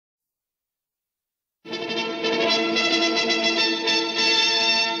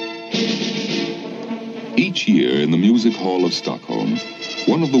Each year in the Music Hall of Stockholm,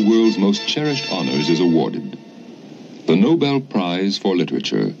 one of the world's most cherished honors is awarded. The Nobel Prize for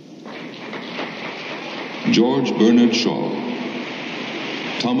Literature. George Bernard Shaw,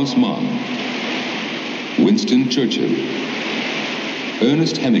 Thomas Mann, Winston Churchill,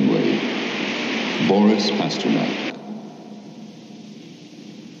 Ernest Hemingway, Boris Pasternak.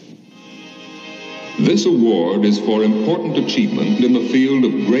 This award is for important achievement in the field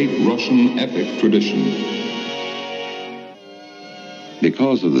of great Russian epic tradition.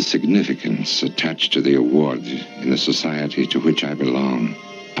 Because of the significance attached to the award in the society to which I belong,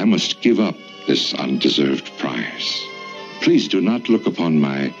 I must give up this undeserved prize. Please do not look upon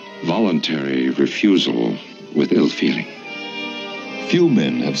my voluntary refusal with ill feeling. Few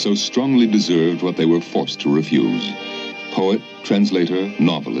men have so strongly deserved what they were forced to refuse. Poet, translator,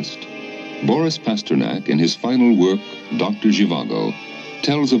 novelist, Boris Pasternak, in his final work, Dr. Zhivago,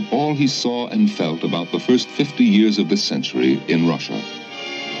 tells of all he saw and felt about the first 50 years of this century in Russia.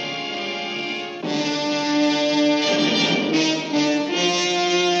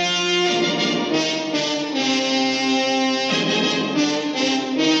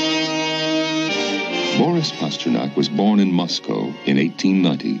 Boris Pasternak was born in Moscow in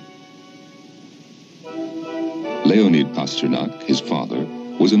 1890. Leonid Pasternak, his father,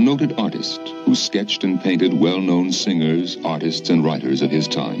 was a noted artist who sketched and painted well-known singers, artists, and writers of his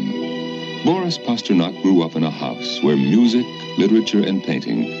time. Boris Pasternak grew up in a house where music, literature, and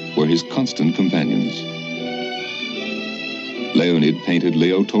painting were his constant companions. Leonid painted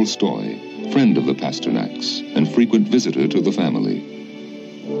Leo Tolstoy, friend of the Pasternaks, and frequent visitor to the family.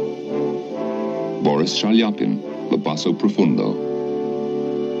 Boris Chalyapin, the basso profundo.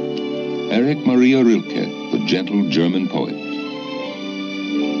 Erich Maria Rilke, the gentle German poet.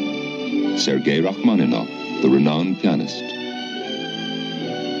 Sergei Rachmaninoff, the renowned pianist.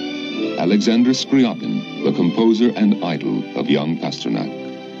 Alexander Scriabin, the composer and idol of young Pasternak.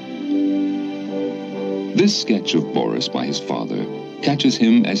 This sketch of Boris by his father catches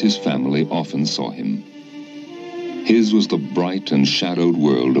him as his family often saw him. His was the bright and shadowed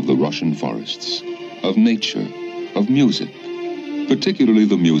world of the Russian forests, of nature, of music, particularly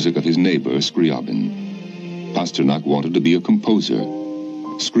the music of his neighbor Scriabin. Pasternak wanted to be a composer.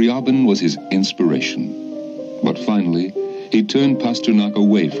 Scriabin was his inspiration. But finally, he turned Pasternak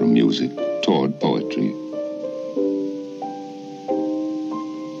away from music toward poetry.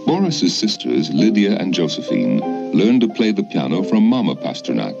 Boris's sisters, Lydia and Josephine, learned to play the piano from Mama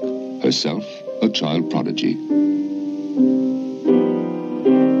Pasternak, herself a child prodigy.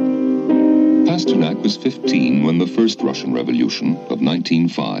 Pasternak was 15 when the first Russian Revolution of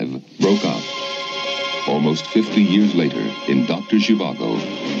 1905 broke out. Almost 50 years later, in Dr. Zhivago,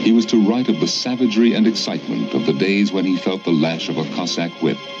 he was to write of the savagery and excitement of the days when he felt the lash of a Cossack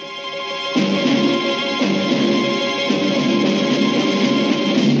whip.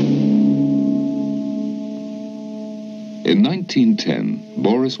 In 1910,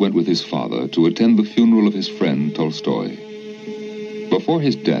 Boris went with his father to attend the funeral of his friend Tolstoy. Before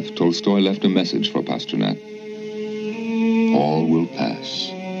his death, Tolstoy left a message for Pasternak. All will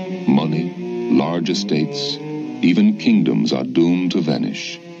pass. Money, large estates, even kingdoms are doomed to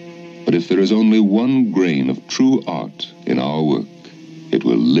vanish. But if there is only one grain of true art in our work, it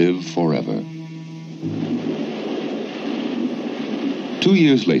will live forever. 2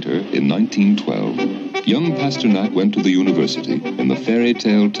 years later, in 1912, young Pasternak went to the university in the fairy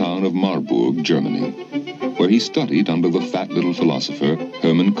tale town of Marburg, Germany, where he studied under the fat little philosopher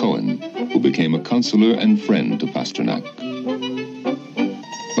Hermann Cohen, who became a counselor and friend to Pasternak.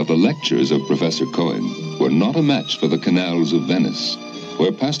 But the lectures of Professor Cohen were not a match for the canals of Venice,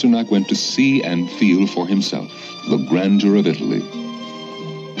 where Pasternak went to see and feel for himself the grandeur of Italy.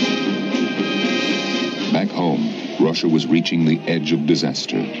 Back home, Russia was reaching the edge of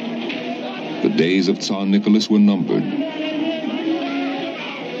disaster. The days of Tsar Nicholas were numbered,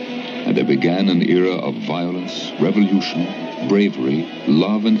 and there began an era of violence, revolution, bravery,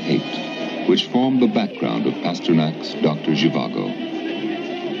 love, and hate, which formed the background of Pasternak's Dr. Zhivago.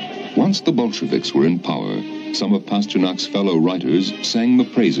 Once the Bolsheviks were in power, some of Pasternak's fellow writers sang the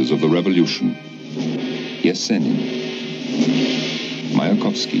praises of the revolution. Yesenin,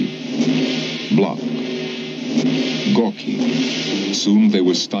 Mayakovsky, Bloch, Gorky. Soon they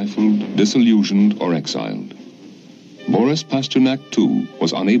were stifled, disillusioned, or exiled. Boris Pasternak, too,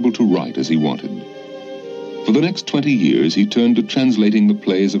 was unable to write as he wanted. For the next 20 years, he turned to translating the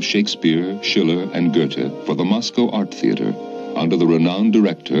plays of Shakespeare, Schiller, and Goethe for the Moscow Art Theater under the renowned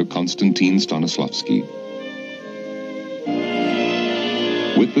director Konstantin Stanislavski.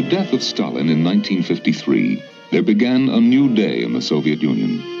 With the death of Stalin in 1953, there began a new day in the Soviet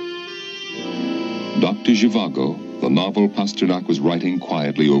Union. Dr. Zhivago, the novel Pasternak was writing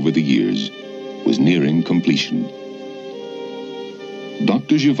quietly over the years, was nearing completion.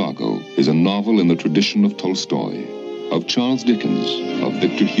 Dr. Zhivago is a novel in the tradition of Tolstoy, of Charles Dickens, of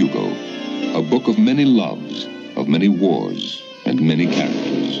Victor Hugo, a book of many loves, of many wars, and many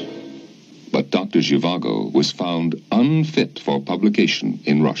characters. But Dr. Zhivago was found unfit for publication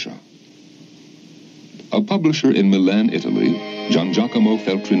in Russia. A publisher in Milan, Italy, Giangiacomo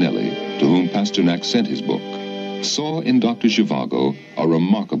Feltrinelli, to whom Pasternak sent his book, saw in Dr. Zhivago a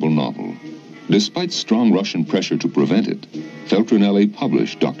remarkable novel. Despite strong Russian pressure to prevent it, Feltrinelli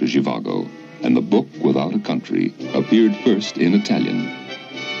published Dr. Zhivago, and the book, Without a Country, appeared first in Italian.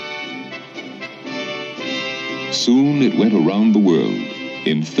 Soon it went around the world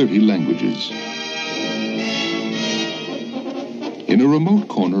in 30 languages. In a remote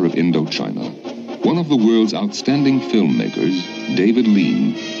corner of Indochina, one of the world's outstanding filmmakers, David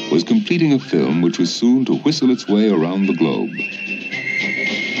Lean, was completing a film which was soon to whistle its way around the globe.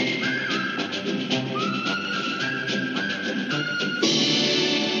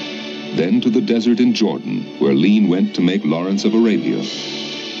 Then to the desert in Jordan, where Lean went to make Lawrence of Arabia.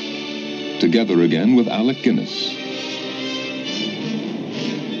 Together again with Alec Guinness.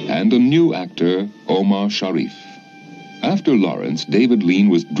 And a new actor, Omar Sharif. After Lawrence, David Lean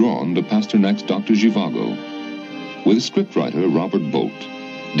was drawn to Pasternak's Dr. Zhivago. With scriptwriter Robert Bolt,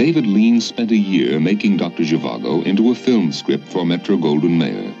 David Lean spent a year making Dr. Zhivago into a film script for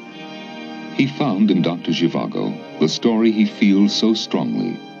Metro-Goldwyn-Mayer. He found in Dr. Zhivago the story he feels so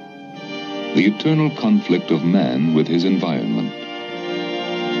strongly, the eternal conflict of man with his environment.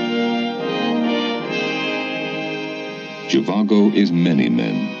 Zhivago is many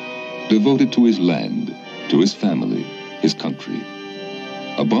men, devoted to his land, to his family, his country.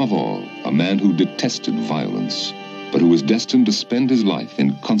 Above all, a man who detested violence, but who was destined to spend his life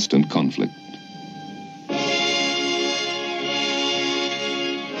in constant conflict.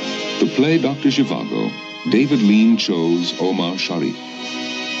 To play Dr. Zhivago, David Lean chose Omar Sharif.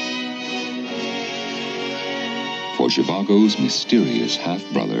 For Zhivago's mysterious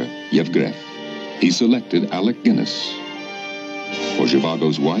half-brother, Yevgraf, he selected Alec Guinness. For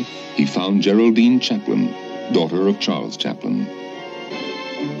Zhivago's wife, he found Geraldine Chaplin, daughter of Charles Chaplin.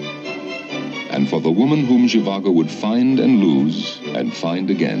 And for the woman whom Zhivago would find and lose, and find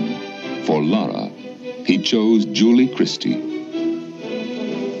again, for Lara, he chose Julie Christie.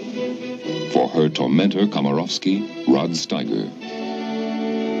 For her tormentor, Komarovsky, Rod Steiger.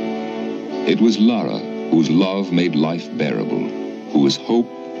 It was Lara whose love made life bearable, who was hope,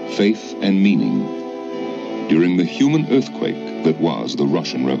 faith, and meaning during the human earthquake that was the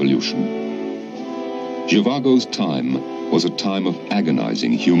Russian Revolution. Zhivago's time was a time of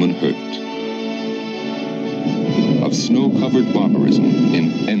agonizing human hurt, of snow-covered barbarism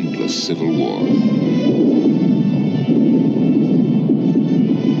in endless civil war.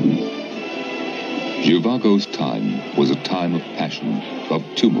 Zhivago's time was a time of passion, of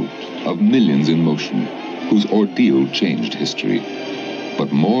tumult, of millions in motion, whose ordeal changed history.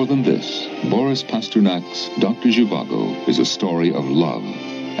 But more than this, Boris Pasternak's Dr. Zhivago is a story of love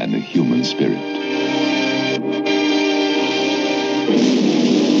and the human spirit.